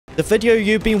The video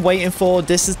you've been waiting for,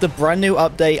 this is the brand new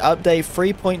update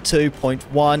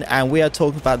 3.2.1, and we are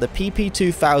talking about the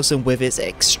PP-2000 with its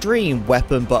extreme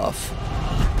weapon buff.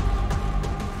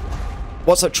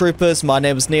 What's up, troopers? My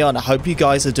name is Neon. I hope you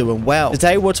guys are doing well.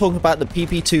 Today we're talking about the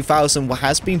PP-2000, what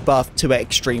has been buffed to an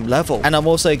extreme level, and I'm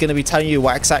also going to be telling you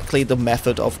what exactly the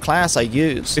method of class I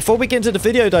use. Before we get into the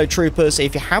video though, troopers,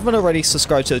 if you haven't already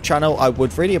subscribed to the channel, I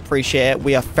would really appreciate it.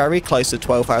 We are very close to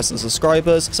 12,000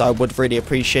 subscribers, so I would really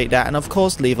appreciate that, and of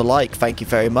course leave a like. Thank you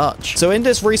very much. So in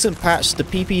this recent patch, the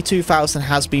PP-2000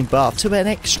 has been buffed to an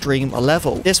extreme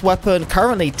level. This weapon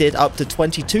currently did up to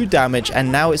 22 damage,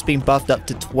 and now it's been buffed up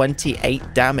to 28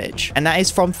 damage, and that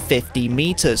is from 50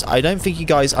 meters. I don't think you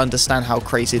guys understand how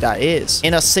crazy that is.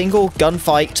 In a single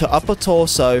gunfight to upper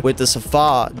torso with the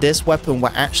Safar, this weapon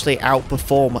will actually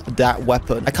outperform that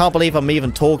weapon. I can't believe I'm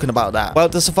even talking about that. Well,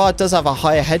 the Safar does have a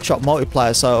higher headshot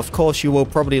multiplier, so of course you will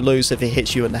probably lose if it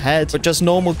hits you in the head, but just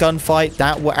normal gunfight,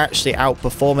 that will actually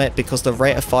outperform it because the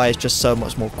rate of fire is just so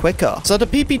much more quicker. So the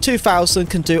PP-2000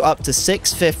 can do up to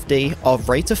 650 of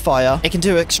rate of fire. It can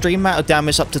do extreme amount of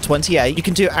damage up to 28. You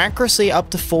can do accuracy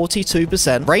up to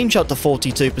 42%, range up to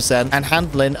 42%, and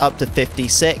handling up to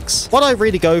 56. What I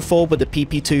really go for with the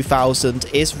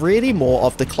PP-2000 is really more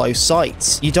of the close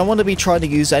sights. You don't want to be trying to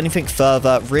use anything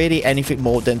further, really anything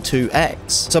more than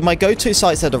 2x. So my go-to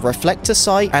sights are the reflector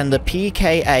sight and the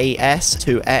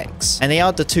PKAS-2X, and they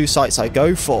are the two sights I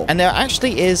go for. And there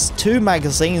actually is two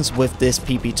magazines with this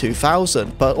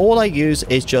PP-2000, but all I use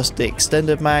is just the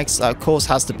extended mags. That of course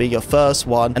has to be your first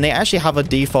one, and they actually have a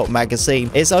default magazine.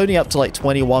 It's only up to like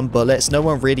 21 bullets. No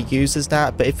one really uses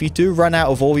that, but if you do run out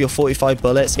of all your 45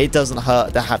 bullets, it doesn't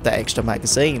hurt to have that extra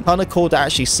magazine. Kind of cool to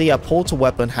actually see a portal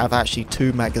weapon have actually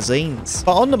two magazines.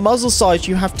 But on the muzzle side,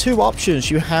 you have two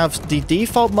options. You have the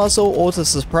default muzzle or the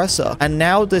suppressor, and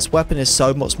now this weapon is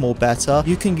so much more better.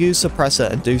 You can use suppressor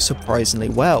and do surprisingly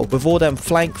well with all them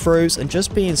flank throughs and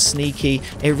just being sneaky.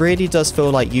 It really does feel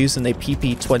like using a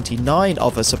PP-29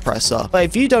 of a suppressor. But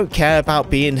if you don't care about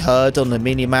being heard on the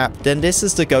minimap, then this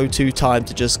is the go-to time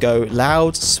to just go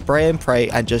loud, spray and pray,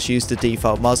 and just use the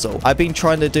default muzzle. I've been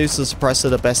trying to do the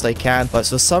suppressor the best I can, but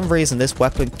for some reason this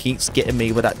weapon keeps getting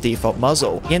me with that default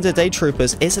muzzle. At the end of the day,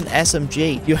 troopers, it's an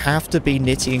SMG. You have to be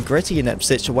nitty and gritty in them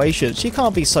situations. You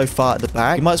can't be so far at the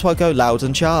back. You might as well go loud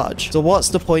and charge. So what's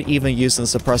the point even using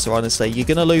the suppressor, honestly? You're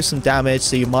gonna lose some damage,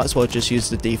 so you might as well just use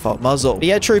the default muzzle. But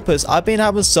yeah, troopers, I've been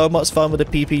having so much fun with the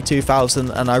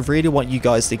PP-2000, and I really want you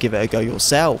guys to give it a go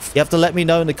yourself. You have to let me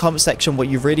know in the comment section what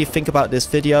you really think about this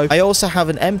video. I also have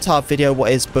an MTAR video,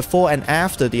 what is before and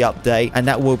after the update, and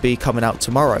that will be coming out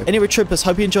tomorrow. Anyway, troopers,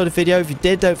 hope you enjoyed the video. If you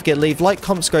did, don't forget to leave, like,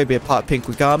 comment, subscribe, be a part of Pink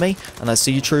Wigami, and I'll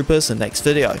see you, troopers, in the next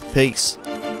video. Peace.